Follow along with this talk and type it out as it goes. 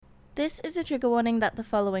This is a trigger warning that the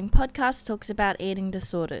following podcast talks about eating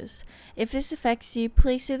disorders. If this affects you,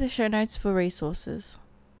 please see the show notes for resources.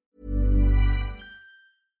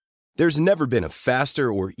 There's never been a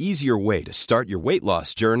faster or easier way to start your weight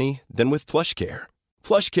loss journey than with PlushCare.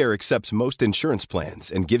 PlushCare accepts most insurance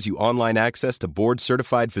plans and gives you online access to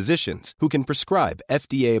board-certified physicians who can prescribe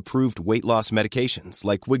FDA-approved weight loss medications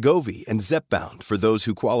like Wegovy and Zepbound for those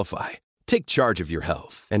who qualify. Take charge of your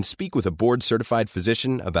health and speak with a board-certified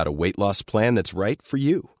physician about a weight loss plan that's right for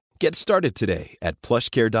you. Get started today at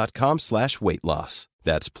plushcare.com/weight loss.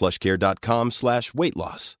 That's plushcare.com/weight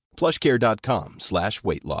loss.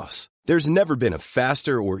 plushcare.com/weight loss. There's never been a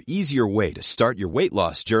faster or easier way to start your weight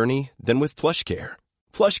loss journey than with PlushCare.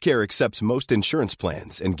 PlushCare accepts most insurance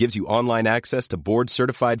plans and gives you online access to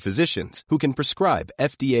board-certified physicians who can prescribe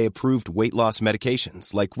FDA-approved weight loss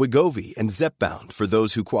medications like Wegovy and Zepbound for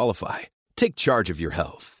those who qualify. Take charge of your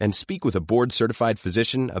health and speak with a board-certified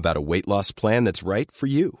physician about a weight loss plan that's right for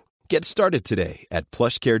you. Get started today at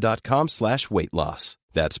plushcare.com/weight loss.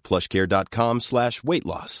 That's plushcare.com/weight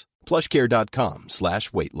loss.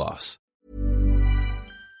 plushcare.com/weight loss.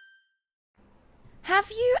 Have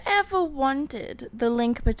you ever wondered the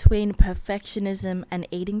link between perfectionism and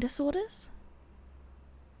eating disorders?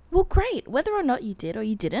 Well, great. Whether or not you did or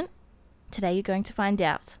you didn't, today you're going to find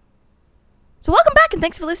out. So welcome back and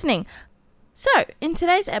thanks for listening. So, in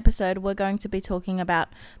today's episode, we're going to be talking about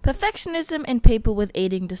perfectionism in people with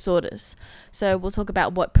eating disorders. So we'll talk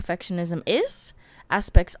about what perfectionism is,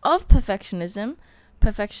 aspects of perfectionism,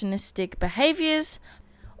 perfectionistic behaviors,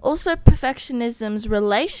 also perfectionism's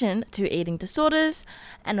relation to eating disorders,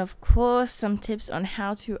 and of course, some tips on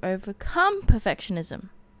how to overcome perfectionism.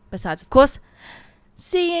 Besides, of course,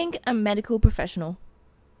 seeing a medical professional.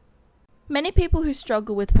 Many people who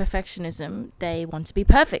struggle with perfectionism, they want to be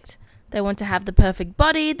perfect. They want to have the perfect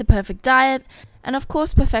body, the perfect diet, and of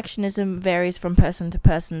course, perfectionism varies from person to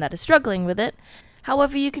person that is struggling with it.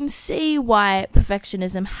 However, you can see why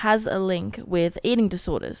perfectionism has a link with eating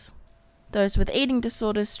disorders. Those with eating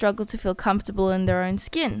disorders struggle to feel comfortable in their own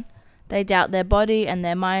skin. They doubt their body and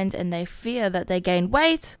their mind, and they fear that they gain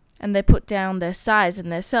weight, and they put down their size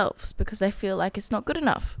and their selves because they feel like it's not good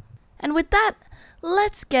enough. And with that,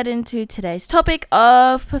 let's get into today's topic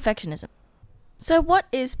of perfectionism. So what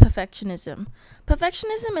is perfectionism?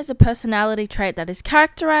 Perfectionism is a personality trait that is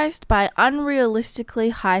characterized by unrealistically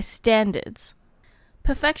high standards.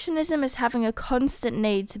 Perfectionism is having a constant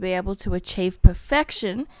need to be able to achieve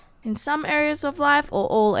perfection in some areas of life or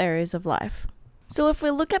all areas of life. So if we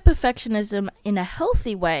look at perfectionism in a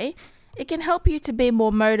healthy way, it can help you to be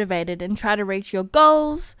more motivated and try to reach your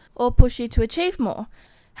goals or push you to achieve more.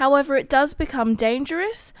 However, it does become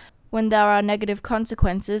dangerous when there are negative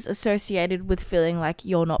consequences associated with feeling like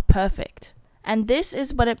you're not perfect. And this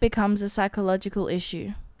is when it becomes a psychological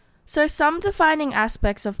issue. So some defining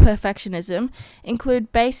aspects of perfectionism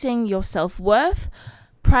include basing your self-worth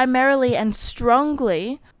primarily and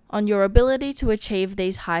strongly on your ability to achieve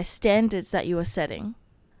these high standards that you are setting.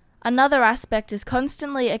 Another aspect is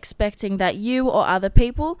constantly expecting that you or other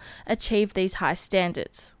people achieve these high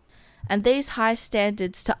standards. And these high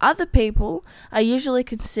standards to other people are usually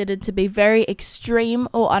considered to be very extreme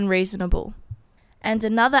or unreasonable. And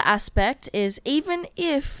another aspect is even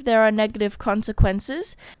if there are negative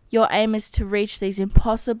consequences, your aim is to reach these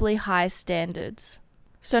impossibly high standards.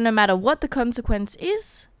 So no matter what the consequence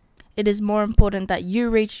is, it is more important that you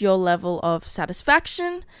reach your level of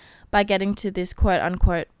satisfaction by getting to this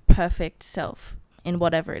quote-unquote perfect self in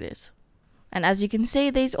whatever it is. And as you can see,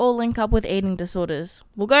 these all link up with eating disorders.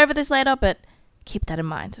 We'll go over this later, but keep that in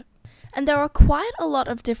mind. And there are quite a lot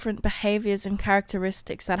of different behaviors and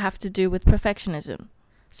characteristics that have to do with perfectionism.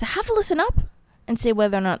 So have a listen up and see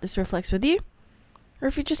whether or not this reflects with you, or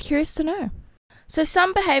if you're just curious to know. So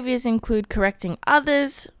some behaviors include correcting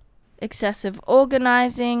others, excessive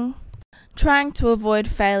organizing, trying to avoid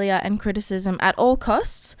failure and criticism at all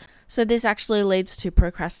costs. So this actually leads to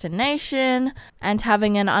procrastination and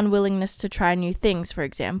having an unwillingness to try new things, for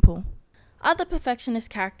example. Other perfectionist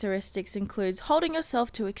characteristics includes holding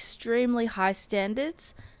yourself to extremely high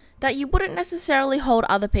standards that you wouldn't necessarily hold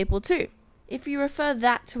other people to. If you refer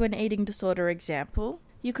that to an eating disorder example,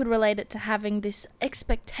 you could relate it to having this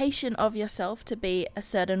expectation of yourself to be a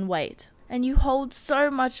certain weight. And you hold so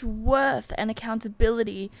much worth and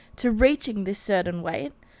accountability to reaching this certain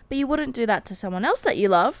weight, but you wouldn't do that to someone else that you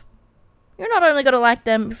love. You're not only going to like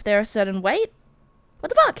them if they're a certain weight. What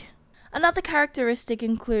the fuck? Another characteristic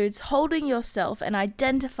includes holding yourself and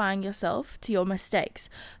identifying yourself to your mistakes.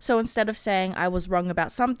 So instead of saying, I was wrong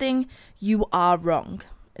about something, you are wrong.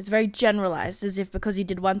 It's very generalized, as if because you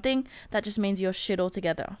did one thing, that just means you're shit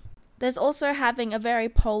altogether. There's also having a very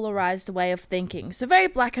polarized way of thinking, so very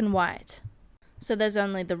black and white. So there's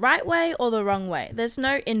only the right way or the wrong way. There's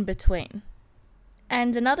no in between.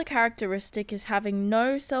 And another characteristic is having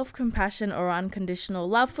no self-compassion or unconditional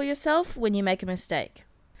love for yourself when you make a mistake.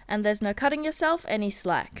 And there's no cutting yourself any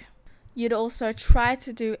slack. You'd also try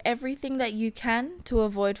to do everything that you can to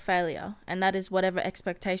avoid failure, and that is whatever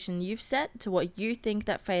expectation you've set to what you think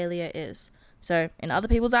that failure is. So, in other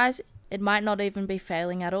people's eyes, it might not even be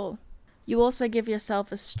failing at all. You also give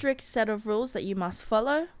yourself a strict set of rules that you must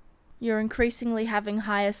follow. You're increasingly having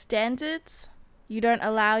higher standards. You don't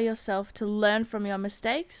allow yourself to learn from your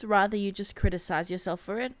mistakes, rather you just criticize yourself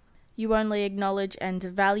for it. You only acknowledge and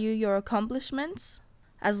value your accomplishments,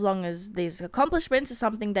 as long as these accomplishments are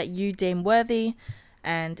something that you deem worthy.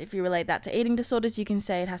 And if you relate that to eating disorders, you can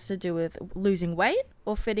say it has to do with losing weight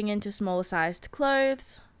or fitting into smaller sized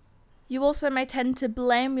clothes. You also may tend to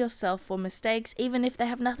blame yourself for mistakes even if they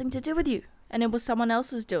have nothing to do with you and it was someone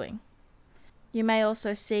else's doing. You may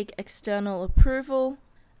also seek external approval.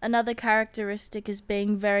 Another characteristic is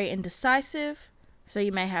being very indecisive, so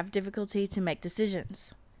you may have difficulty to make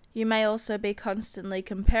decisions. You may also be constantly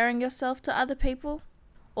comparing yourself to other people,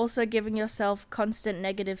 also giving yourself constant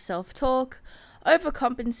negative self-talk,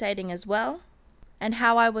 overcompensating as well. And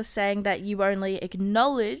how I was saying that you only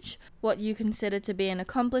acknowledge what you consider to be an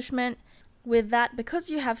accomplishment, with that,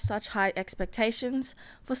 because you have such high expectations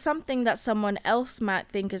for something that someone else might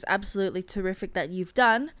think is absolutely terrific that you've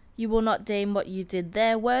done, you will not deem what you did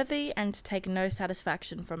there worthy and take no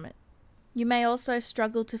satisfaction from it. You may also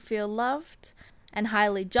struggle to feel loved and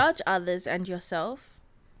highly judge others and yourself.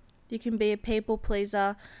 You can be a people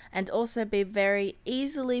pleaser and also be very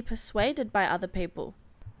easily persuaded by other people.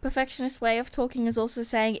 Perfectionist way of talking is also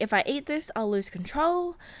saying, if I eat this, I'll lose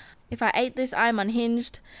control. If I ate this, I'm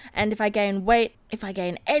unhinged. And if I gain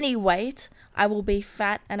any weight, I will be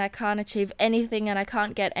fat and I can't achieve anything and I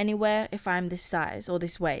can't get anywhere if I'm this size or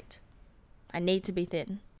this weight. I need to be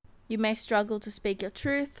thin. You may struggle to speak your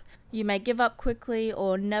truth. You may give up quickly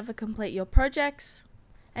or never complete your projects.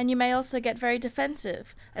 And you may also get very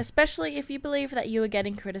defensive, especially if you believe that you are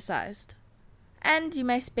getting criticized. And you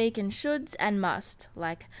may speak in shoulds and must,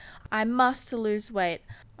 like, I must lose weight,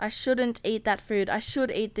 I shouldn't eat that food, I should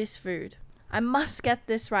eat this food. I must get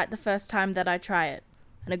this right the first time that I try it.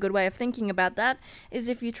 And a good way of thinking about that is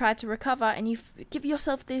if you try to recover and you give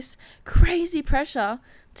yourself this crazy pressure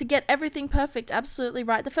to get everything perfect absolutely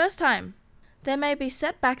right the first time. There may be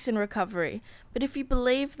setbacks in recovery, but if you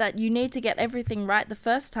believe that you need to get everything right the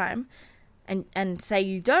first time, and say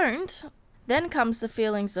you don't, then comes the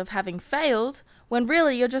feelings of having failed, when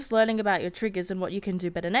really you're just learning about your triggers and what you can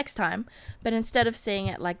do better next time. But instead of seeing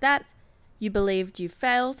it like that, you believed you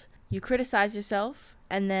failed, you criticize yourself,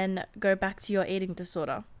 and then go back to your eating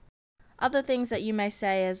disorder. Other things that you may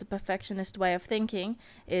say as a perfectionist way of thinking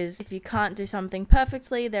is, if you can't do something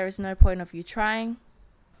perfectly, there is no point of you trying.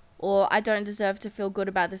 Or, I don't deserve to feel good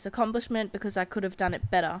about this accomplishment because I could have done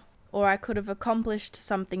it better. Or, I could have accomplished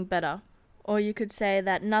something better. Or you could say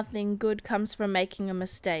that nothing good comes from making a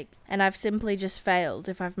mistake, and I've simply just failed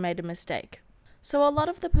if I've made a mistake. So a lot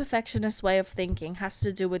of the perfectionist way of thinking has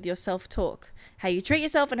to do with your self-talk, how you treat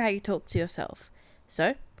yourself and how you talk to yourself.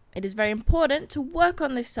 So, it is very important to work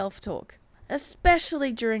on this self-talk,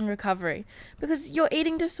 especially during recovery, because your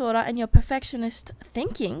eating disorder and your perfectionist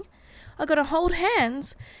thinking are going to hold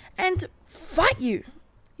hands and fight you.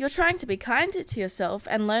 You're trying to be kinder to yourself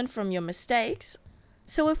and learn from your mistakes.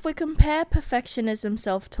 So if we compare perfectionism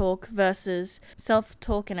self-talk versus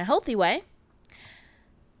self-talk in a healthy way,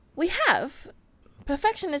 we have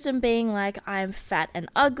perfectionism being like, I'm fat and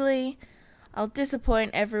ugly, I'll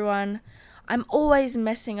disappoint everyone, I'm always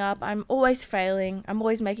messing up, I'm always failing, I'm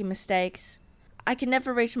always making mistakes, I can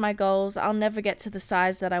never reach my goals, I'll never get to the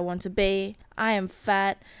size that I want to be, I am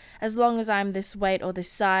fat, as long as I'm this weight or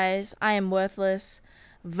this size, I am worthless,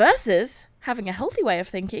 versus having a healthy way of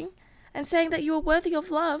thinking, and saying that you are worthy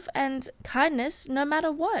of love and kindness no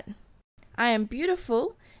matter what. I am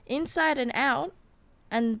beautiful, inside and out,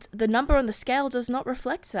 and the number on the scale does not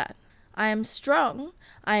reflect that. I am strong,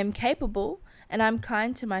 I am capable, and I'm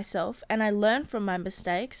kind to myself, and I learn from my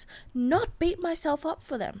mistakes, not beat myself up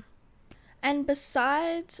for them. And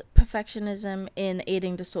besides perfectionism in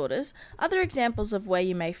eating disorders, other examples of where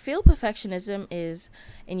you may feel perfectionism is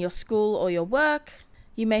in your school or your work.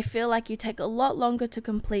 You may feel like you take a lot longer to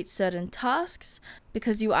complete certain tasks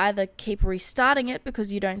because you either keep restarting it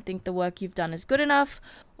because you don't think the work you've done is good enough,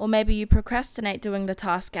 or maybe you procrastinate doing the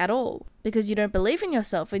task at all because you don't believe in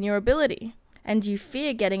yourself and your ability, and you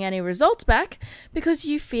fear getting any results back because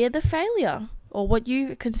you fear the failure or what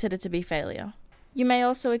you consider to be failure. You may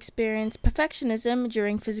also experience perfectionism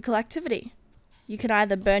during physical activity. You can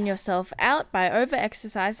either burn yourself out by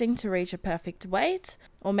over-exercising to reach a perfect weight,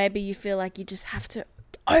 or maybe you feel like you just have to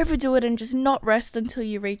overdo it and just not rest until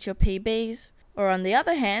you reach your PBs. Or on the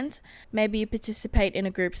other hand, maybe you participate in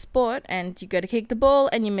a group sport and you go to kick the ball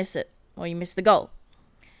and you miss it, or you miss the goal.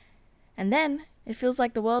 And then it feels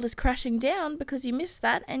like the world is crashing down because you missed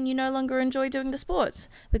that and you no longer enjoy doing the sports,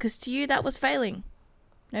 because to you that was failing.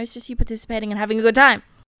 No, it's just you participating and having a good time.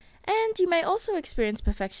 And you may also experience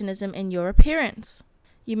perfectionism in your appearance.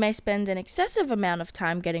 You may spend an excessive amount of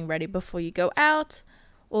time getting ready before you go out,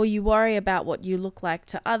 or you worry about what you look like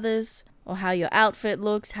to others, or how your outfit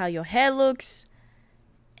looks, how your hair looks,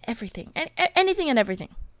 everything, anything and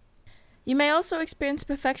everything. You may also experience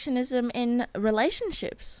perfectionism in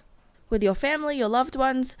relationships. With your family, your loved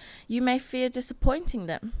ones, you may fear disappointing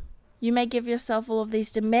them. You may give yourself all of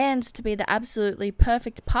these demands to be the absolutely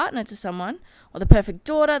perfect partner to someone, or the perfect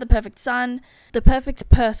daughter, the perfect son, the perfect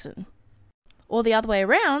person. Or the other way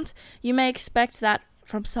around, you may expect that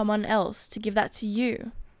from someone else to give that to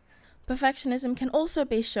you. Perfectionism can also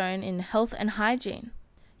be shown in health and hygiene.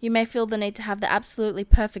 You may feel the need to have the absolutely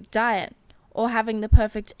perfect diet, or having the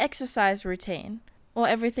perfect exercise routine, or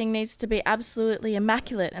everything needs to be absolutely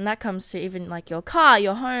immaculate, and that comes to even like your car,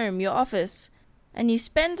 your home, your office. And you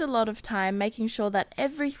spend a lot of time making sure that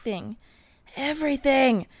everything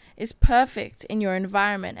is perfect in your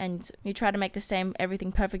environment, and you try to make the same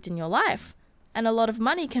everything perfect in your life. And a lot of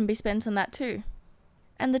money can be spent on that too.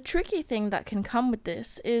 And the tricky thing that can come with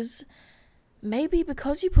this is maybe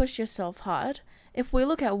because you push yourself hard, if we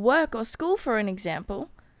look at work or school for an example,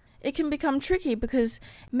 it can become tricky because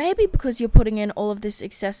you're putting in all of this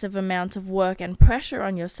excessive amount of work and pressure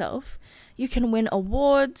on yourself, you can win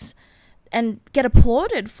awards and get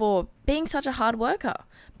applauded for being such a hard worker.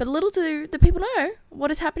 But little do the people know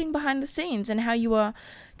what is happening behind the scenes and how you are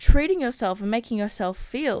treating yourself and making yourself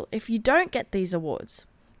feel if you don't get these awards.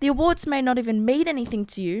 The awards may not even mean anything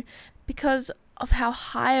to you because of how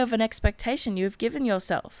high of an expectation you have given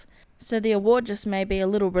yourself. So the award just may be a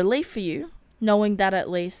little relief for you, knowing that at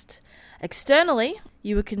least externally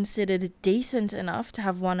you were considered decent enough to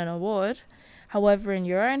have won an award. However, in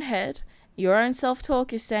your own head, your own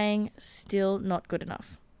self-talk is saying, still not good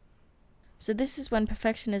enough. So this is when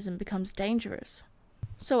perfectionism becomes dangerous.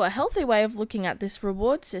 So a healthy way of looking at this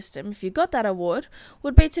reward system, if you got that award,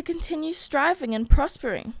 would be to continue striving and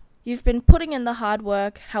prospering. You've been putting in the hard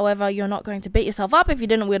work, however, you're not going to beat yourself up if you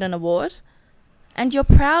didn't win an award. And you're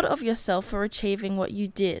proud of yourself for achieving what you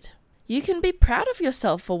did. You can be proud of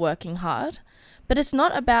yourself for working hard, but it's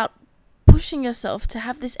not about pushing yourself to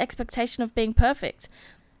have this expectation of being perfect.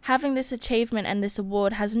 Having this achievement and this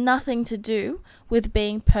award has nothing to do with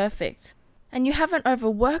being perfect. And you haven't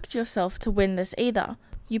overworked yourself to win this either.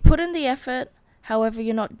 You put in the effort, however,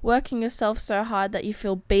 you're not working yourself so hard that you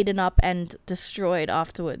feel beaten up and destroyed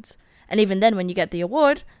afterwards. And even then, when you get the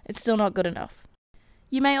award, it's still not good enough.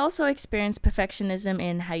 You may also experience perfectionism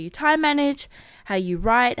in how you time manage, how you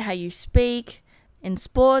write, how you speak, in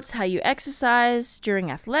sports, how you exercise, during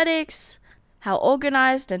athletics, how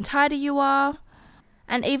organized and tidy you are.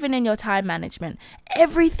 And even in your time management,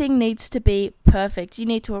 everything needs to be perfect. You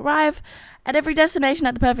need to arrive at every destination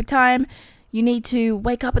at the perfect time. You need to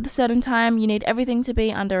wake up at a certain time. You need everything to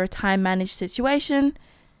be under a time managed situation.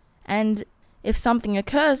 And if something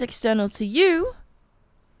occurs external to you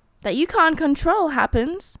that you can't control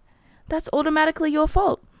happens, that's automatically your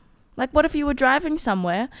fault. Like, what if you were driving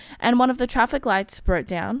somewhere and one of the traffic lights broke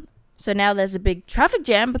down? So now there's a big traffic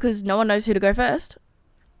jam because no one knows who to go first.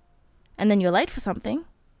 And then you're late for something,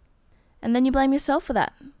 and then you blame yourself for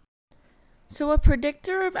that. So a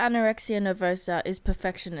predictor of anorexia nervosa is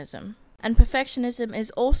perfectionism, and perfectionism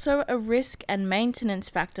is also a risk and maintenance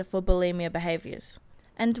factor for bulimia behaviors.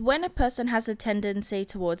 And when a person has a tendency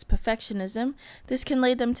towards perfectionism, this can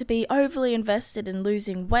lead them to be overly invested in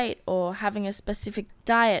losing weight or having a specific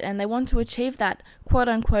diet, and they want to achieve that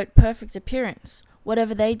quote-unquote perfect appearance,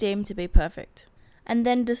 whatever they deem to be perfect. And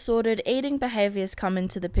then disordered eating behaviors come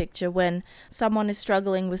into the picture when someone is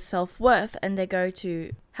struggling with self-worth and they go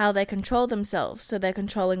to how they control themselves. So they're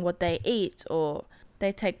controlling what they eat, or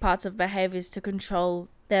they take parts of behaviors to control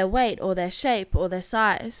their weight or their shape or their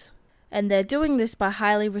size. And they're doing this by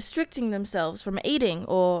highly restricting themselves from eating,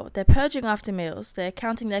 or they're purging after meals, they're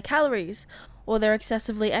counting their calories, or they're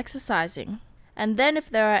excessively exercising. And then if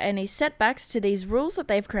there are any setbacks to these rules that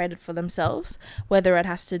they've created for themselves, whether it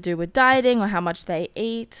has to do with dieting or how much they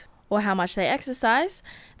eat or how much they exercise,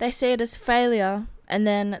 they see it as failure, and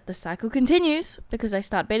then the cycle continues because they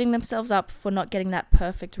start beating themselves up for not getting that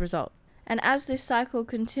perfect result. And as this cycle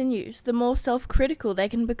continues, the more self-critical they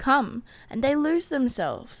can become, and they lose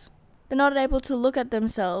themselves. They're not able to look at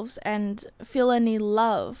themselves and feel any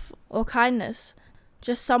love or kindness,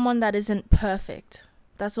 just someone that isn't perfect.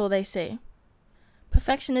 That's all they see.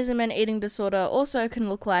 Perfectionism and eating disorder also can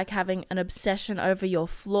look like having an obsession over your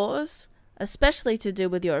flaws, especially to do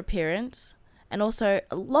with your appearance, and also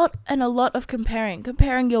a lot of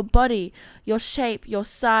comparing your body, your shape, your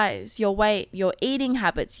size, your weight, your eating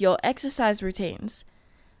habits, your exercise routines,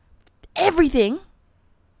 everything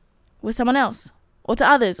with someone else, or to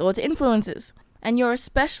others, or to influencers. And you're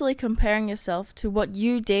especially comparing yourself to what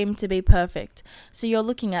you deem to be perfect. So you're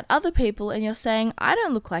looking at other people and you're saying, I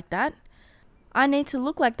don't look like that. I need to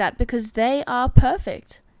look like that because they are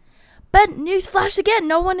perfect. But newsflash again,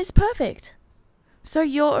 no one is perfect. So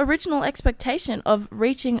your original expectation of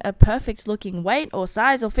reaching a perfect looking weight or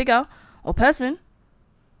size or figure or person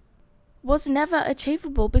was never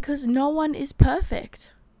achievable because no one is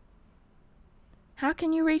perfect. How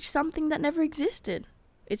can you reach something that never existed?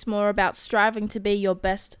 It's more about striving to be your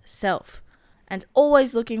best self and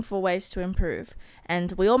always looking for ways to improve.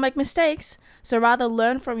 And we all make mistakes, so rather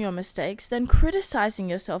learn from your mistakes than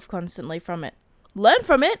criticizing yourself constantly from it. Learn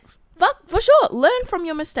from it, for sure, learn from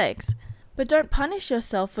your mistakes. But don't punish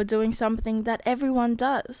yourself for doing something that everyone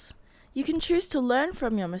does. You can choose to learn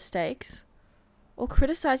from your mistakes or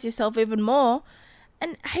criticize yourself even more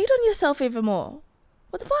and hate on yourself even more.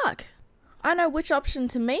 What the fuck? I know which option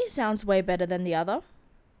to me sounds way better than the other.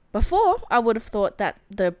 Before, I would have thought that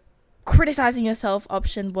the criticizing yourself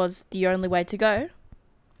option was the only way to go.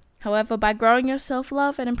 However, by growing your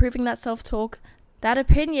self-love and improving that self-talk, that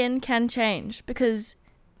opinion can change because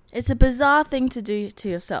it's a bizarre thing to do to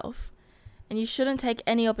yourself. And you shouldn't take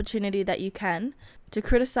any opportunity that you can to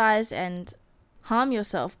criticize and harm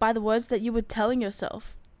yourself by the words that you were telling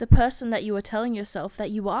yourself, the person that you were telling yourself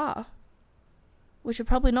that you are, which are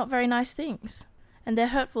probably not very nice things. And they're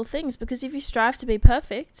hurtful things because if you strive to be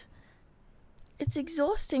perfect, it's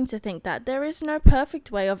exhausting to think that there is no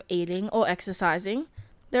perfect way of eating or exercising.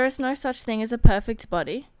 There is no such thing as a perfect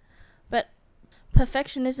body. But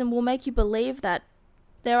perfectionism will make you believe that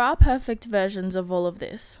there are perfect versions of all of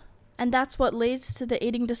this. And that's what leads to the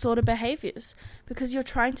eating disorder behaviors, because you're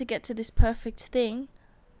trying to get to this perfect thing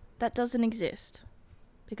that doesn't exist.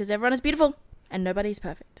 Because everyone is beautiful and nobody's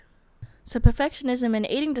perfect. So perfectionism and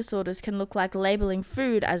eating disorders can look like labeling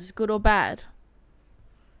food as good or bad.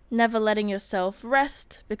 Never letting yourself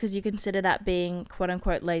rest because you consider that being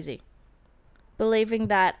quote-unquote lazy. Believing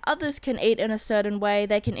that others can eat in a certain way,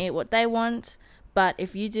 they can eat what they want, but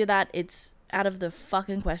if you do that, it's out of the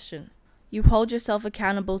fucking question. You hold yourself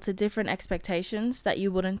accountable to different expectations that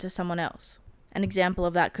you wouldn't to someone else. An example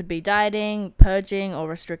of that could be dieting, purging, or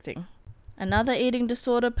restricting. Another eating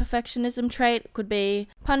disorder perfectionism trait could be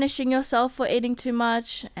punishing yourself for eating too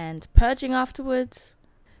much and purging afterwards,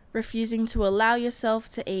 refusing to allow yourself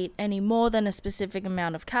to eat any more than a specific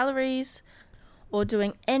amount of calories, or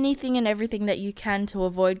doing anything and everything that you can to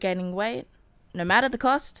avoid gaining weight, no matter the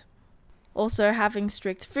cost. Also having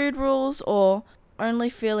strict food rules or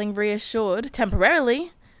only feeling reassured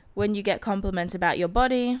temporarily when you get compliments about your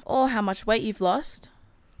body or how much weight you've lost.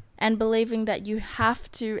 And believing that you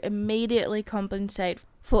have to immediately compensate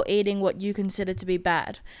for eating what you consider to be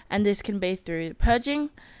bad. And this can be through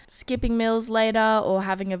purging, skipping meals later, or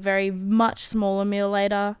having a very much smaller meal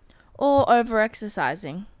later, or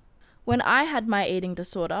over-exercising. When I had my eating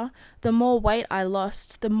disorder, the more weight I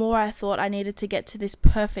lost, the more I thought I needed to get to this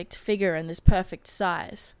perfect figure and this perfect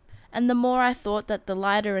size. And the more I thought that the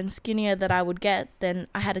lighter and skinnier that I would get, then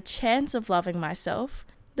I had a chance of loving myself,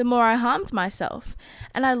 the more I harmed myself,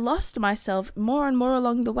 and I lost myself more and more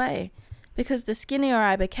along the way, because the skinnier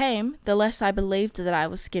I became, the less I believed that I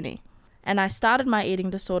was skinny. And I started my eating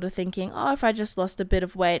disorder thinking, oh, if I just lost a bit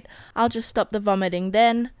of weight, I'll just stop the vomiting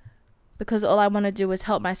then, because all I want to do is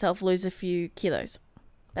help myself lose a few kilos.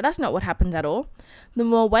 But that's not what happened at all. The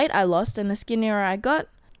more weight I lost and the skinnier I got,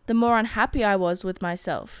 the more unhappy I was with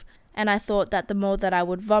myself. And I thought that the more that I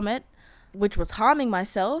would vomit, which was harming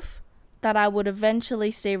myself, that I would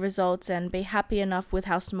eventually see results and be happy enough with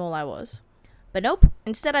how small I was. But nope,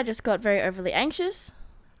 instead I just got very overly anxious.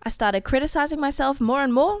 I started criticizing myself more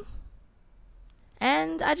and more.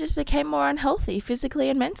 And I just became more unhealthy physically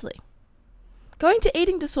and mentally. Going to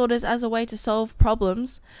eating disorders as a way to solve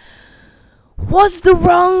problems was the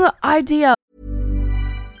wrong idea.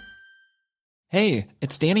 Hey,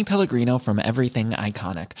 it's Danny Pellegrino from Everything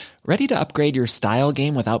Iconic. Ready to upgrade your style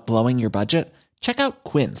game without blowing your budget? Check out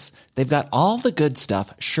Quince. They've got all the good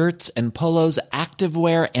stuff, shirts and polos,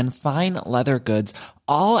 activewear, and fine leather goods,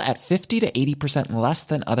 all at 50 to 80% less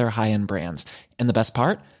than other high-end brands. And the best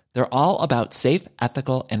part? They're all about safe,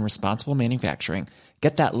 ethical, and responsible manufacturing.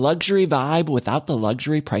 Get that luxury vibe without the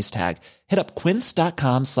luxury price tag. Hit up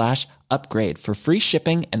quince.com/upgrade for free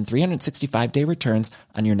shipping and 365-day returns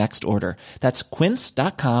on your next order. That's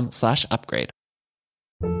quince.com/upgrade.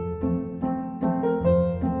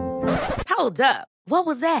 Hold up. What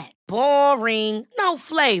was that? Boring. No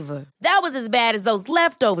flavor. That was as bad as those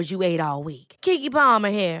leftovers you ate all week. Keke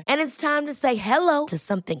Palmer here. And it's time to say hello to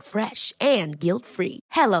something fresh and guilt-free.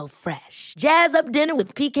 Hello Fresh. Jazz up dinner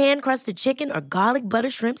with pecan-crusted chicken or garlic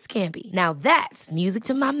butter shrimp scampi. Now that's music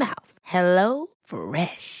to my mouth. Hello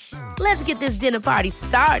Fresh. Let's get this dinner party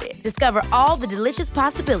started. Discover all the delicious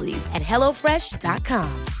possibilities at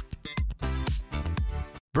hellofresh.com.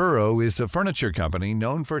 Burrow is a furniture company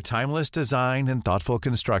known for timeless design and thoughtful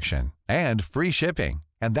construction, and free shipping,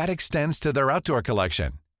 and that extends to their outdoor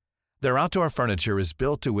collection. Their outdoor furniture is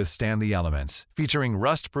built to withstand the elements, featuring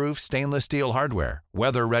rust-proof stainless steel hardware,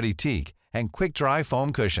 weather-ready teak, and quick-dry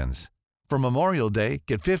foam cushions. For Memorial Day,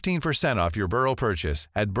 get 15% off your Burrow purchase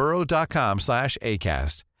at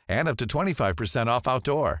burrow.com/acast, and up to 25% off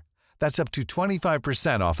outdoor. That's up to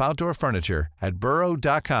 25% off outdoor furniture at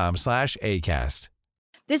burrow.com/acast.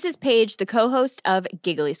 This is Paige, the co-host of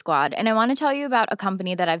Giggly Squad, and I want to tell you about a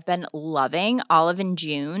company that I've been loving, Olive &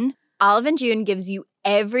 June. Olive & June gives you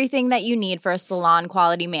everything that you need for a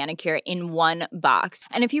salon-quality manicure in one box.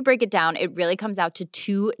 And if you break it down, it really comes out to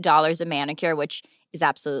 $2 a manicure, which is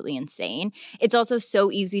absolutely insane. It's also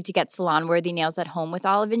so easy to get salon-worthy nails at home with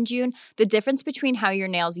Olive & June. The difference between how your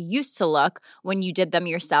nails used to look when you did them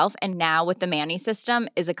yourself and now with the Mani system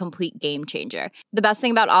is a complete game changer. The best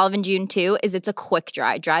thing about Olive & June, too, is it's a quick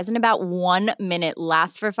dry. Dries in about 1 minute,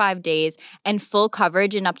 lasts for 5 days, and full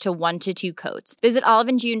coverage in up to 1 to 2 coats. Visit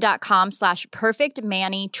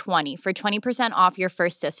oliveandjune.com/perfectmani20 for 20% off your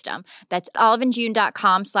first system. That's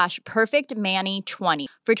oliveandjune.com/perfectmani20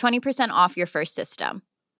 for 20% off your first system.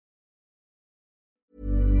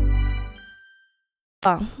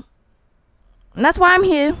 And that's why I'm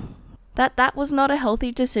here. That was not a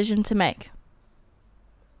healthy decision to make.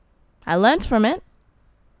 I learned from it.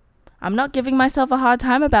 I'm not giving myself a hard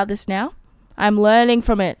time about this now. I'm learning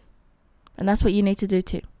from it. And that's what you need to do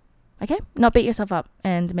too. Okay? Not beat yourself up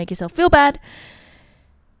and make yourself feel bad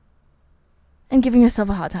and giving yourself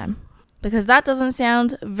a hard time. Because that doesn't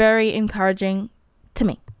sound very encouraging to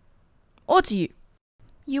me or to you.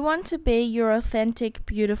 You want to be your authentic,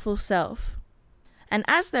 beautiful self. And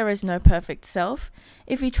as there is no perfect self,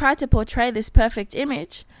 if you try to portray this perfect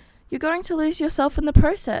image, you're going to lose yourself in the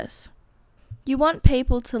process. You want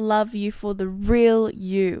people to love you for the real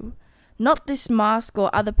you, not this mask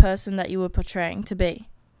or other person that you were portraying to be.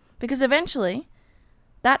 Because eventually,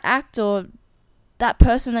 that act or that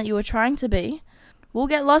person that you were trying to be will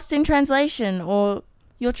get lost in translation, or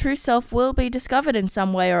your true self will be discovered in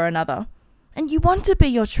some way or another. And you want to be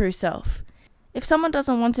your true self. If someone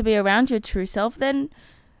doesn't want to be around your true self, then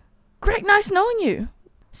great, nice knowing you.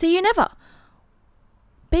 See you never.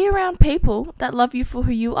 Be around people that love you for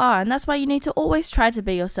who you are, and that's why you need to always try to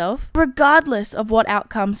be yourself, regardless of what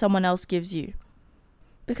outcome someone else gives you.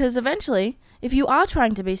 Because eventually, if you are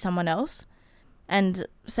trying to be someone else, and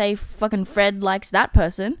say fucking Fred likes that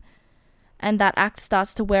person, and that act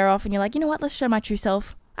starts to wear off, and you're like, you know what, let's show my true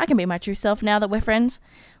self. I can be my true self now that we're friends.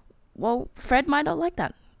 Well, Fred might not like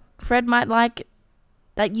that. Fred might like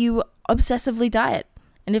that you obsessively diet.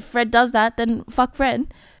 And if Fred does that, then fuck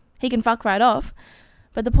Fred. He can fuck right off.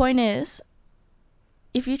 But the point is,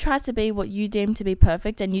 if you try to be what you deem to be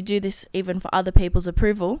perfect, and you do this even for other people's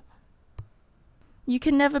approval, you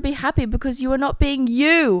can never be happy because you are not being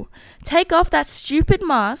you. Take off that stupid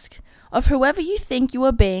mask of whoever you think you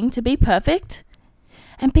are being to be perfect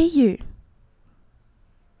and be you.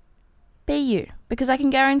 Be you. Because I can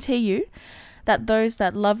guarantee you that those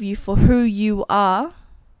that love you for who you are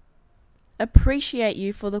appreciate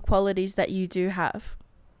you for the qualities that you do have,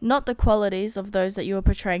 not the qualities of those that you are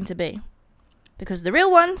portraying to be. Because the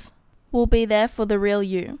real ones will be there for the real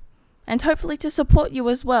you, and hopefully to support you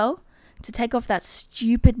as well, to take off that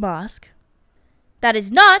stupid mask that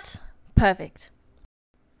is not perfect.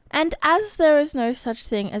 And as there is no such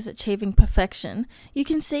thing as achieving perfection, you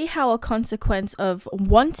can see how a consequence of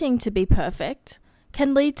wanting to be perfect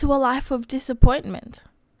can lead to a life of disappointment.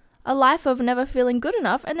 A life of never feeling good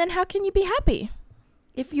enough, and then how can you be happy?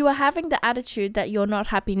 If you are having the attitude that you're not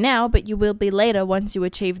happy now, but you will be later once you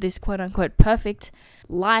achieve this quote-unquote perfect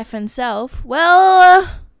life and self,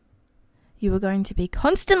 well, you are going to be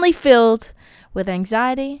constantly filled with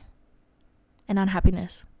anxiety and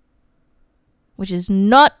unhappiness, which is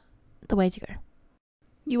not the way to go.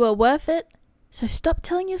 You are worth it, so stop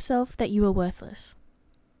telling yourself that you are worthless.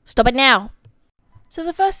 Stop it now. So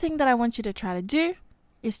the first thing that I want you to try to do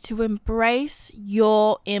is to embrace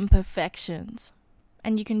your imperfections.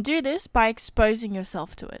 And you can do this by exposing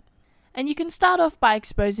yourself to it. And you can start off by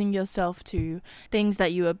exposing yourself to things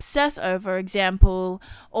that you obsess over. Example,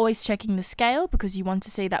 always checking the scale because you want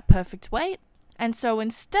to see that perfect weight. And so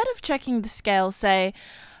instead of checking the scale, say,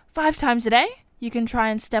 5 times a day, you can try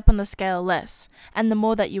and step on the scale less. And the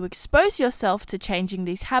more that you expose yourself to changing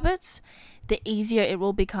these habits, the easier it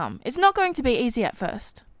will become. It's not going to be easy at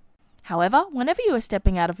first. However, whenever you are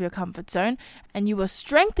stepping out of your comfort zone and you are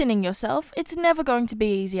strengthening yourself, it's never going to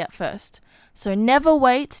be easy at first. So never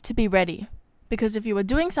wait to be ready. Because if you are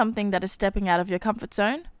doing something that is stepping out of your comfort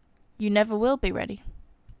zone, you never will be ready.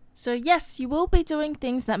 So yes, you will be doing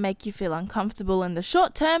things that make you feel uncomfortable in the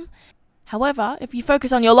short term. However, if you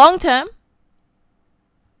focus on your long term,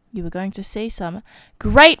 you are going to see some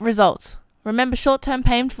great results. Remember, short-term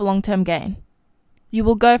pain for long-term gain. You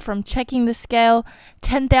will go from checking the scale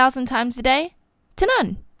 10,000 times a day to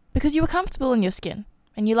none because you are comfortable in your skin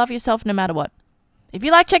and you love yourself no matter what. If you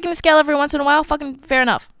like checking the scale every once in a while, fucking fair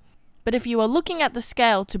enough. But if you are looking at the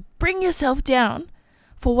scale to bring yourself down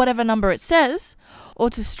for whatever number it says, or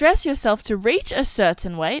to stress yourself to reach a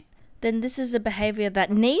certain weight, then this is a behavior that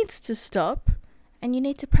needs to stop, and you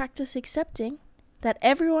need to practice accepting that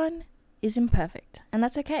everyone is imperfect, and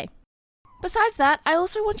that's okay. Besides that, I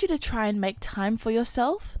also want you to try and make time for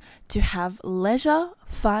yourself to have leisure,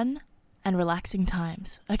 fun, and relaxing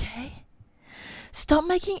times, okay? Stop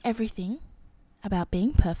making everything about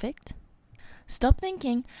being perfect. Stop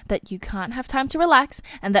thinking that you can't have time to relax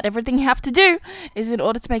and that everything you have to do is in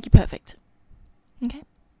order to make you perfect. Okay?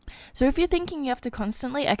 So if you're thinking you have to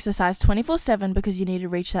constantly exercise 24/7 because you need to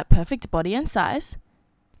reach that perfect body and size,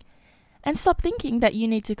 and stop thinking that you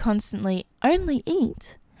need to constantly only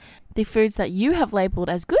eat the foods that you have labeled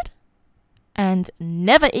as good and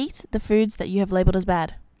never eat the foods that you have labeled as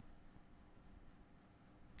bad.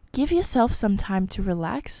 Give yourself some time to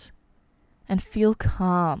relax and feel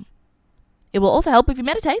calm. It will also help if you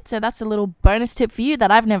meditate, so that's a little bonus tip for you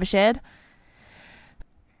that I've never shared.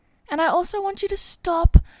 And I also want you to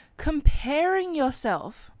stop comparing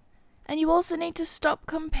yourself. And you also need to stop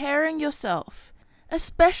comparing yourself,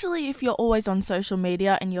 especially if you're always on social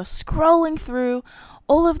media and you're scrolling through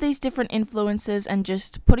all of these different influences and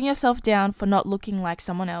just putting yourself down for not looking like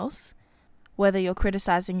someone else, whether you're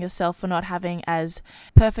criticizing yourself for not having as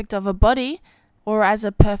perfect of a body or as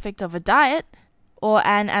a perfect of a diet or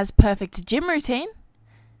an as perfect gym routine.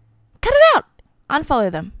 Cut it out.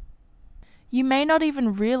 Unfollow them. You may not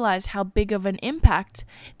even realize how big of an impact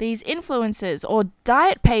these influencers or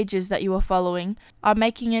diet pages that you are following are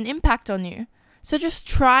making an impact on you. So just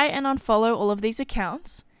try and unfollow all of these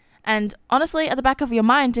accounts. And honestly, at the back of your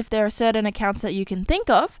mind, if there are certain accounts that you can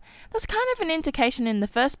think of, that's kind of an indication in the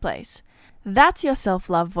first place. That's your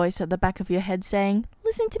self-love voice at the back of your head saying,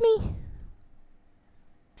 listen to me.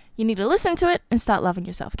 You need to listen to it and start loving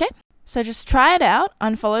yourself, okay? So just try it out,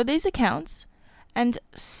 unfollow these accounts, and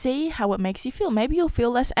see how it makes you feel. Maybe you'll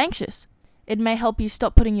feel less anxious. It may help you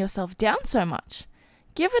stop putting yourself down so much.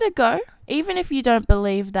 Give it a go, even if you don't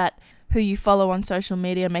believe that who you follow on social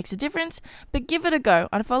media makes a difference, but give it a go.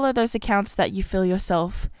 Unfollow those accounts that you feel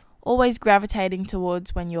yourself always gravitating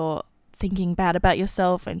towards when you're thinking bad about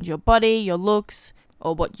yourself and your body, your looks,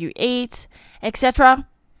 or what you eat, etc.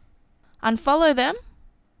 Unfollow them,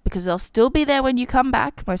 because they'll still be there when you come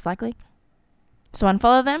back, most likely. So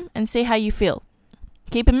unfollow them and see how you feel.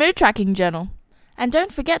 Keep a mood tracking journal. And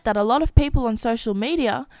don't forget that a lot of people on social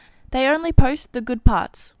media, they only post the good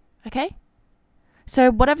parts, okay? So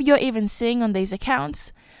whatever you're even seeing on these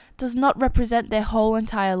accounts does not represent their whole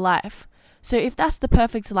entire life. So if that's the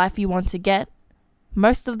perfect life you want to get,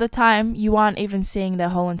 most of the time you aren't even seeing their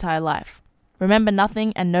whole entire life. Remember,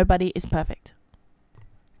 nothing and nobody is perfect.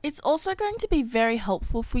 It's also going to be very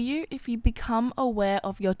helpful for you if you become aware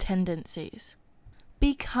of your tendencies.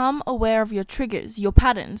 Become aware of your triggers, your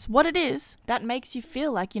patterns, what it is that makes you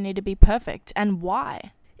feel like you need to be perfect and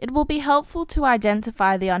why. It will be helpful to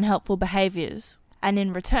identify the unhelpful behaviors, and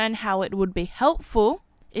in return how it would be helpful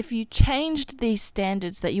if you changed these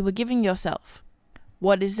standards that you were giving yourself.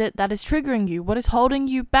 What is it that is triggering you? What is holding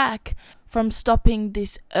you back from stopping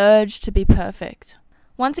this urge to be perfect?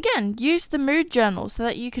 Once again, use the mood journal so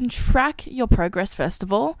that you can track your progress first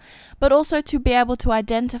of all, but also to be able to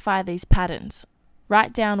identify these patterns.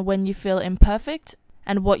 Write down when you feel imperfect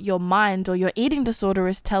and what your mind or your eating disorder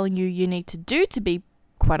is telling you need to do to be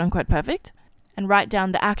quote unquote perfect. And write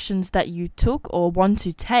down the actions that you took or want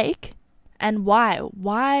to take and why.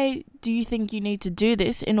 Why do you think you need to do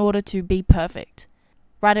this in order to be perfect?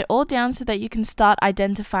 Write it all down so that you can start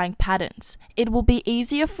identifying patterns. It will be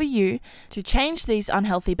easier for you to change these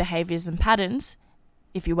unhealthy behaviors and patterns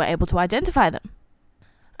if you were able to identify them.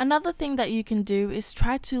 Another thing that you can do is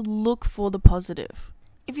try to look for the positive.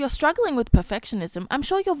 If you're struggling with perfectionism, I'm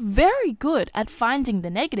sure you're very good at finding the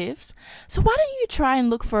negatives, so why don't you try and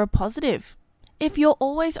look for a positive? If you're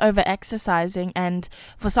always over-exercising and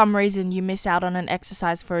for some reason you miss out on an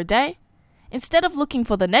exercise for a day, instead of looking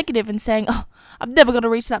for the negative and saying, oh, I'm never going to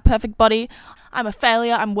reach that perfect body, I'm a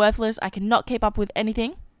failure, I'm worthless, I cannot keep up with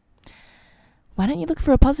anything, why don't you look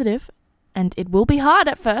for a positive? And it will be hard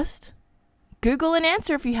at first. Google an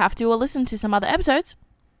answer if you have to, or listen to some other episodes.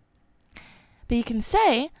 But you can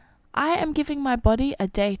say, I am giving my body a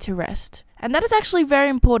day to rest. And that is actually very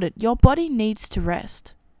important. Your body needs to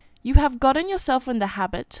rest. You have gotten yourself in the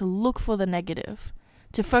habit to look for the negative,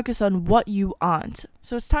 to focus on what you aren't.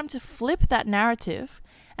 So it's time to flip that narrative.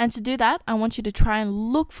 And to do that, I want you to try and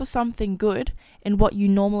look for something good in what you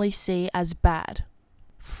normally see as bad.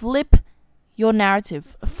 Flip your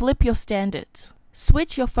narrative. Flip your standards.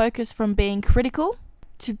 Switch your focus from being critical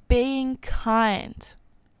to being kind.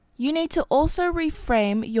 You need to also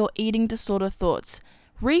reframe your eating disorder thoughts.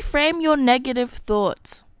 Reframe your negative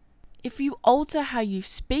thoughts. If you alter how you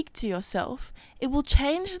speak to yourself, it will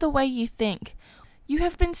change the way you think. You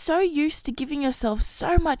have been so used to giving yourself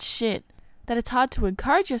so much shit that it's hard to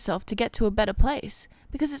encourage yourself to get to a better place,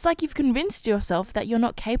 because it's like you've convinced yourself that you're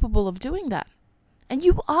not capable of doing that. And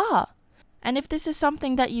you are. And if this is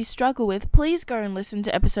something that you struggle with, please go and listen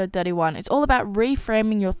to episode 31. It's all about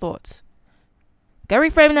reframing your thoughts. Go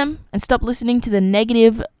reframe them and stop listening to the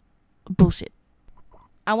negative bullshit.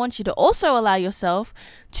 I want you to also allow yourself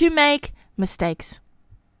to make mistakes.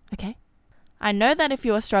 Okay? I know that if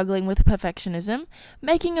you are struggling with perfectionism,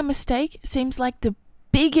 making a mistake seems like the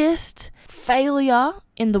biggest failure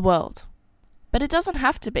in the world. But it doesn't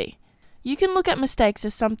have to be. You can look at mistakes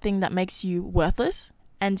as something that makes you worthless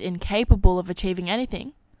and incapable of achieving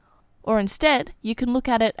anything. Or instead, you can look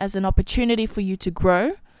at it as an opportunity for you to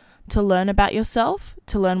grow, to learn about yourself,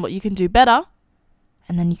 to learn what you can do better,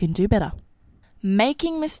 and then you can do better.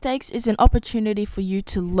 Making mistakes is an opportunity for you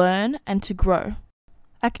to learn and to grow.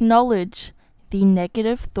 Acknowledge the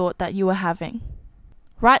negative thought that you are having.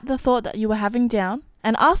 Write the thought that you are having down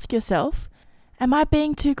and ask yourself, am I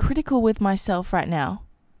being too critical with myself right now?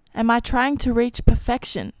 Am I trying to reach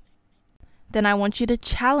perfection? Then I want you to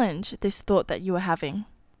challenge this thought that you are having.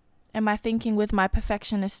 Am I thinking with my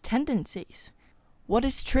perfectionist tendencies? What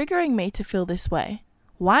is triggering me to feel this way?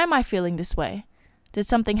 Why am I feeling this way? Did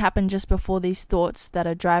something happen just before these thoughts that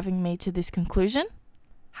are driving me to this conclusion?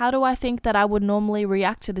 How do I think that I would normally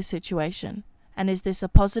react to this situation? And is this a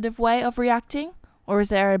positive way of reacting? Or is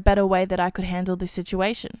there a better way that I could handle this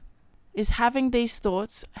situation? Is having these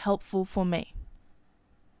thoughts helpful for me?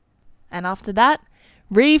 And after that,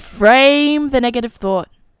 reframe the negative thought.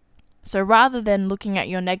 So rather than looking at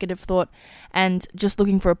your negative thought and just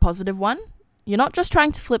looking for a positive one, you're not just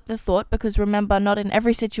trying to flip the thought, because remember, not in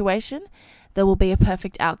every situation there will be a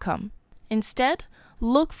perfect outcome. Instead,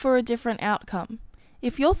 look for a different outcome.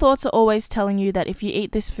 If your thoughts are always telling you that if you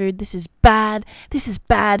eat this food, this is bad,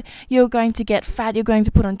 you're going to get fat, you're going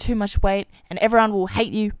to put on too much weight, and everyone will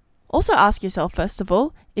hate you. Also ask yourself, first of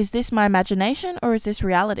all, is this my imagination or is this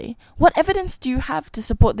reality? What evidence do you have to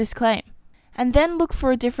support this claim? And then look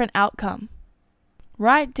for a different outcome.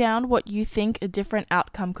 Write down what you think a different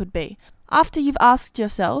outcome could be. After you've asked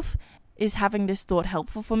yourself, is having this thought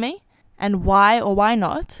helpful for me? And why or why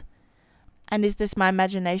not? And is this my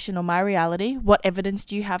imagination or my reality? What evidence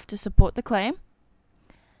do you have to support the claim?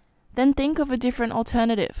 Then think of a different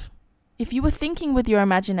alternative. If you were thinking with your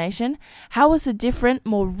imagination, how is a different,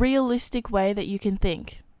 more realistic way that you can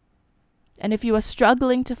think? And if you are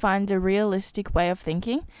struggling to find a realistic way of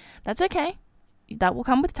thinking, that's okay. That will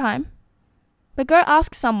come with time. But go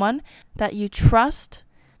ask someone that you trust,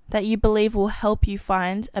 that you believe will help you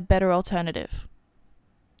find a better alternative.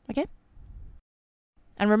 Okay?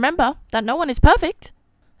 And remember that no one is perfect.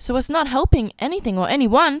 So it's not helping anything or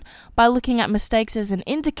anyone by looking at mistakes as an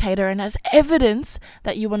indicator and as evidence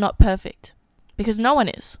that you are not perfect. Because no one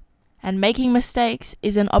is. And making mistakes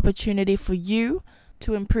is an opportunity for you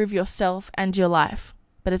to improve yourself and your life.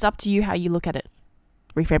 But it's up to you how you look at it.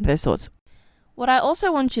 Reframe those thoughts. What I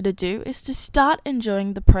also want you to do is to start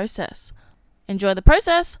enjoying the process. Enjoy the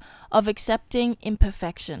process of accepting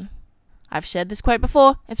imperfection. I've shared this quote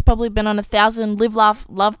before. It's probably been on 1,000 live, laugh,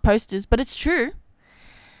 love posters, but it's true.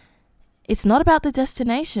 It's not about the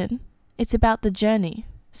destination. It's about the journey.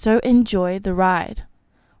 So enjoy the ride.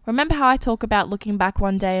 Remember how I talk about looking back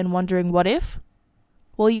one day and wondering what if?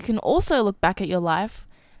 Well, you can also look back at your life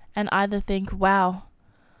and either think, wow,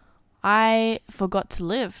 I forgot to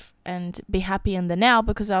live and be happy in the now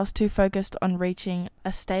because I was too focused on reaching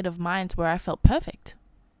a state of mind where I felt perfect.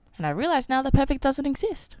 And I realize now that perfect doesn't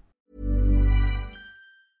exist.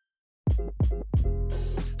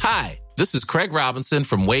 Hi, this is Craig Robinson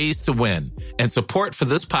from Ways to Win, and support for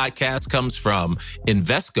this podcast comes from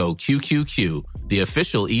Invesco QQQ, the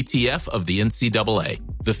official ETF of the NCAA.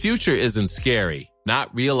 The future isn't scary. Not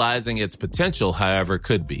realizing its potential, however,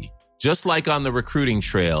 could be. Just like on the recruiting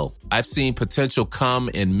trail, I've seen potential come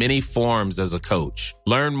in many forms as a coach.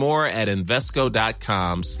 Learn more at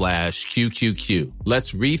Invesco.com/QQQ.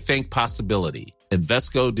 Let's rethink possibility.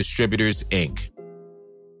 Invesco Distributors, Inc.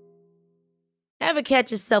 Ever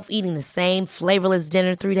catch yourself eating the same flavorless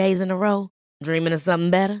dinner 3 days in a row? Dreaming of something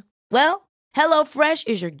better? Well, HelloFresh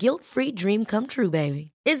is your guilt-free dream come true,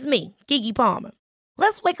 baby. It's me, Keke Palmer.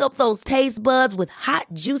 Let's wake up those taste buds with hot,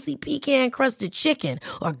 juicy pecan-crusted chicken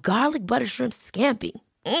or garlic butter shrimp scampi.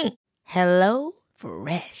 Hello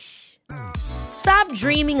Fresh. Stop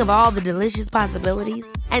dreaming of all the delicious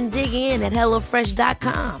possibilities and dig in at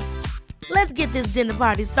HelloFresh.com. Let's get this dinner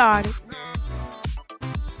party started.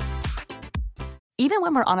 Even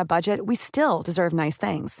when we're on a budget, we still deserve nice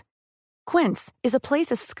things. Quince is a place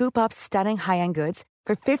to scoop up stunning high-end goods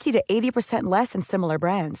for 50 to 80% less than similar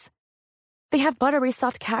brands. They have buttery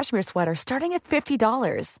soft cashmere sweaters starting at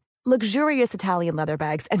 $50, luxurious Italian leather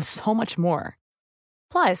bags, and so much more.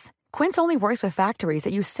 Plus, Quince only works with factories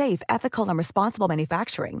that use safe, ethical, and responsible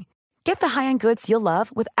manufacturing. Get the high-end goods you'll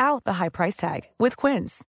love without the high price tag with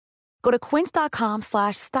Quince. Go to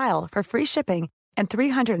quince.com/style for free shipping and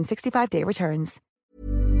 365-day returns.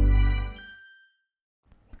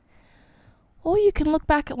 Or you can look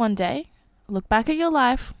back at one day, look back at your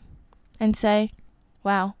life, and say,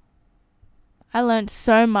 wow, I learned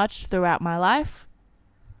so much throughout my life.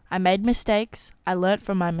 I made mistakes. I learned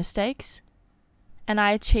from my mistakes. And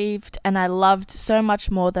I achieved and I loved so much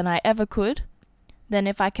more than I ever could than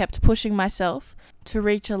if I kept pushing myself to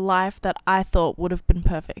reach a life that I thought would have been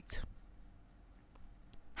perfect.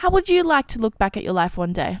 How would you like to look back at your life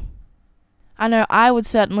one day? I know I would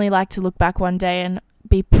certainly like to look back one day and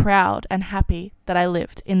be proud and happy that I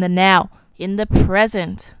lived in the now, in the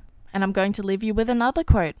present. And I'm going to leave you with another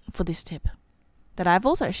quote for this tip that I've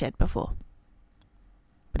also shared before.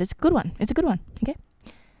 But it's a good one. It's a good one, okay?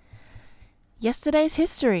 Yesterday's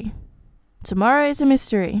history. Tomorrow is a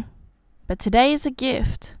mystery. But today is a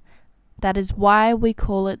gift. That is why we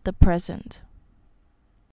call it the present.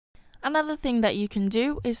 Another thing that you can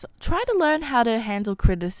do is try to learn how to handle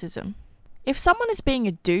criticism. If someone is being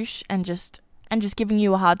a douche and just giving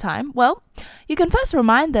you a hard time, well, you can first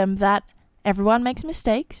remind them that everyone makes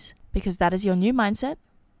mistakes because that is your new mindset.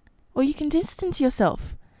 Or you can distance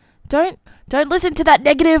yourself. Don't listen to that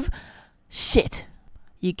negative shit.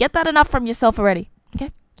 You get that enough from yourself already,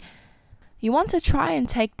 okay? You want to try and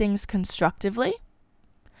take things constructively.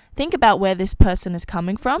 Think about where this person is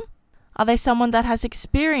coming from. Are they someone that has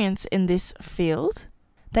experience in this field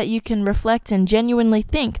that you can reflect and genuinely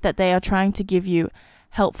think that they are trying to give you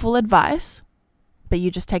helpful advice, but you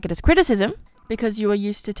just take it as criticism because you are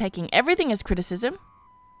used to taking everything as criticism?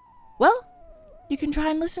 Well, you can try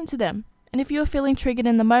and listen to them. And if you are feeling triggered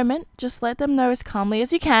in the moment, just let them know as calmly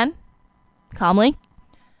as you can,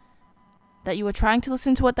 that you are trying to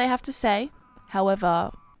listen to what they have to say.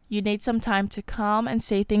 However, you need some time to calm and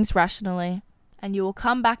see things rationally, and you will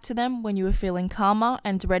come back to them when you are feeling calmer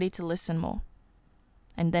and ready to listen more.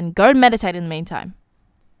 And then go and meditate in the meantime.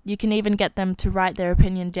 You can even get them to write their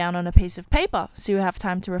opinion down on a piece of paper so you have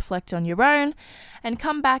time to reflect on your own and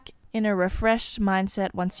come back in a refreshed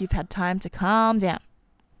mindset once you've had time to calm down.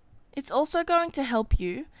 It's also going to help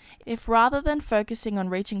you if rather than focusing on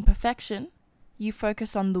reaching perfection, you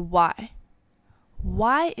focus on the why.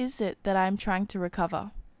 Why is it that I'm trying to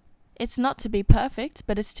recover? It's not to be perfect,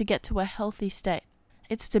 but it's to get to a healthy state.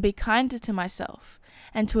 It's to be kinder to myself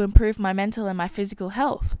and to improve my mental and my physical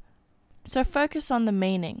health. So focus on the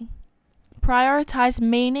meaning. Prioritize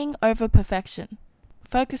meaning over perfection.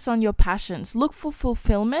 Focus on your passions. Look for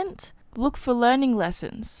fulfillment. Look for learning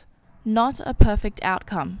lessons, not a perfect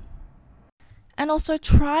outcome. And also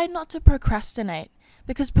try not to procrastinate,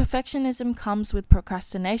 because perfectionism comes with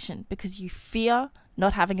procrastination because you fear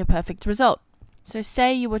not having a perfect result. So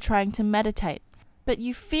say you were trying to meditate, but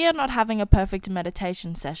you fear not having a perfect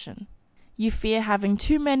meditation session. You fear having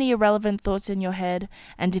too many irrelevant thoughts in your head,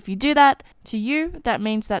 and if you do that, to you, that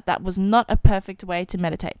means that was not a perfect way to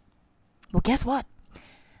meditate. Well, guess what?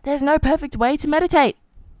 There's no perfect way to meditate.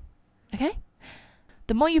 Okay?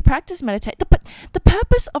 The more you practice meditate, the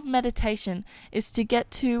purpose of meditation is to get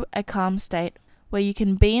to a calm state where you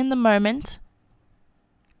can be in the moment.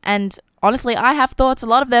 And honestly, I have thoughts, a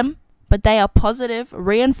lot of them, but they are positive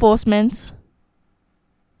reinforcements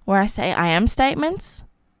where I say I am statements.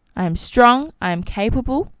 I am strong. I am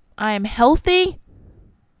capable. I am healthy.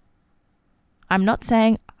 I'm not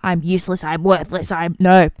saying I'm useless, I'm worthless,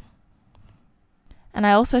 no. And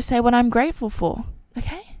I also say what I'm grateful for,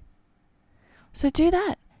 okay? So do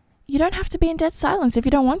that. You don't have to be in dead silence if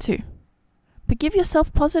you don't want to. But give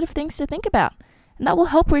yourself positive things to think about. And that will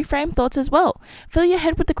help reframe thoughts as well. Fill your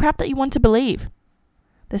head with the crap that you want to believe.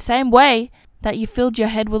 The same way that you filled your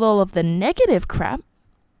head with all of the negative crap,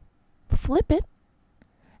 flip it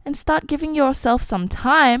and start giving yourself some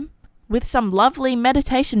time with some lovely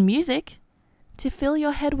meditation music to fill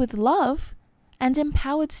your head with love and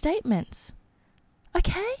empowered statements.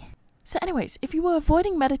 Okay? So anyways, if you were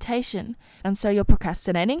avoiding meditation and so you're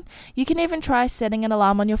procrastinating, you can even try setting an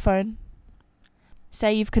alarm on your phone.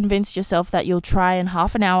 Say you've convinced yourself that you'll try in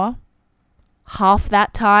half an hour, half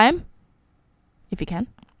that time, if you can,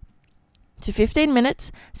 to 15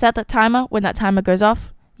 minutes, set that timer. When that timer goes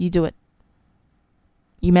off, you do it.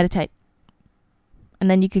 You meditate. And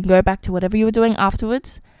then you can go back to whatever you were doing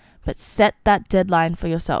afterwards, but set that deadline for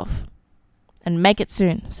yourself and make it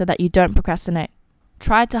soon so that you don't procrastinate.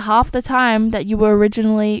 Try to half the time that you were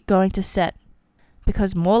originally going to set,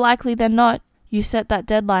 because more likely than not, you set that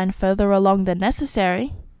deadline further along than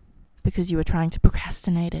necessary because you were trying to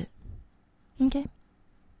procrastinate it. Okay?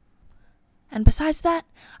 And besides that,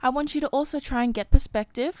 I want you to also try and get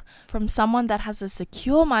perspective from someone that has a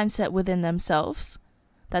secure mindset within themselves,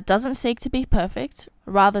 that doesn't seek to be perfect,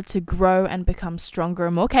 rather to grow and become stronger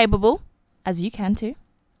and more capable, as you can too.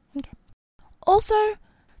 Okay. Also,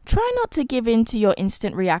 try not to give in to your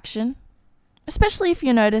instant reaction, especially if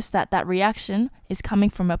you notice that that reaction is coming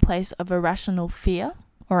from a place of irrational fear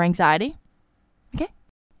or anxiety. Okay?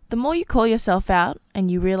 The more you call yourself out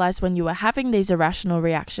and you realize when you are having these irrational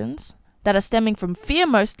reactions that are stemming from fear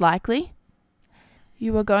most likely,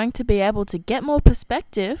 you are going to be able to get more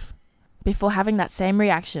perspective before having that same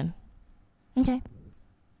reaction. Okay?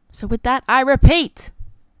 So with that, I repeat,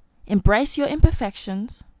 embrace your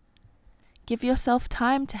imperfections. Give yourself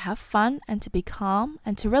time to have fun and to be calm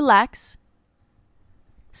and to relax.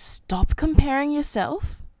 Stop comparing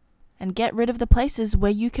yourself and get rid of the places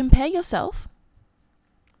where you compare yourself.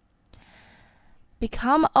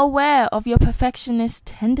 Become aware of your perfectionist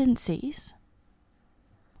tendencies.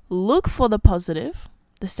 Look for the positive,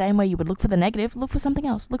 the same way you would look for the negative. Look for something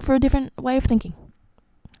else. Look for a different way of thinking.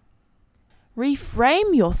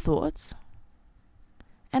 Reframe your thoughts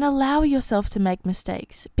and allow yourself to make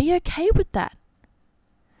mistakes. Be okay with that.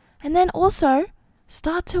 And then also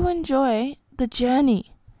start to enjoy the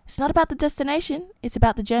journey. It's not about the destination, it's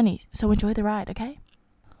about the journey. So enjoy the ride, okay?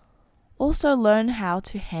 Also learn how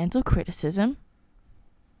to handle criticism.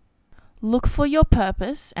 Look for your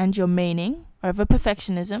purpose and your meaning over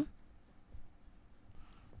perfectionism.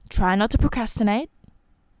 Try not to procrastinate.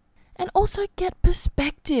 And also get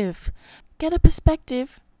perspective. Get a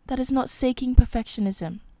perspective that is not seeking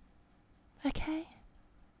perfectionism. Okay?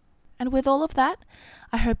 And with all of that,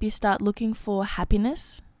 I hope you start looking for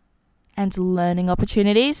happiness and learning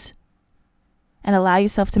opportunities and allow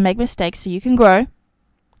yourself to make mistakes so you can grow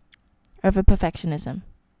over perfectionism.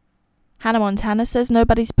 Hannah Montana says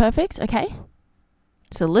nobody's perfect, okay?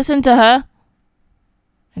 So listen to her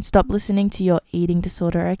and stop listening to your eating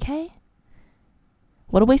disorder, okay?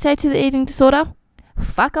 What do we say to the eating disorder?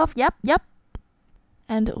 Fuck off, yep.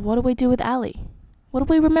 And what do we do with Ali? What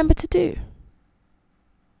do we remember to do?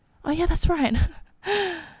 Oh yeah, that's right.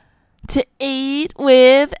 To eat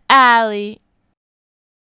with Ali.